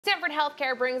Stanford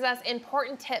Healthcare brings us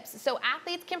important tips so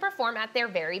athletes can perform at their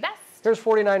very best. Here's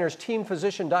 49ers team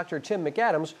physician Dr. Tim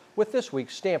McAdams with this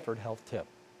week's Stanford Health Tip.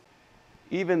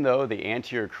 Even though the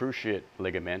anterior cruciate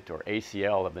ligament, or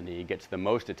ACL, of the knee gets the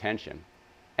most attention,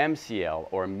 MCL,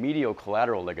 or medial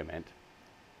collateral ligament,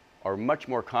 are much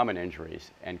more common injuries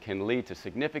and can lead to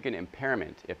significant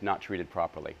impairment if not treated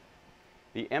properly.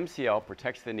 The MCL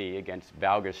protects the knee against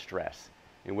valgus stress,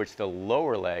 in which the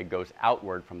lower leg goes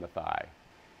outward from the thigh.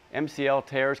 MCL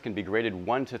tears can be graded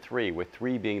 1 to 3, with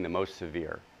 3 being the most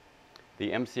severe.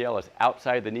 The MCL is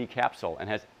outside the knee capsule and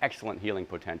has excellent healing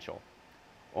potential.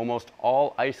 Almost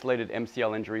all isolated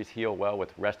MCL injuries heal well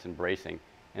with rest and bracing,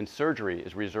 and surgery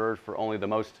is reserved for only the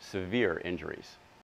most severe injuries.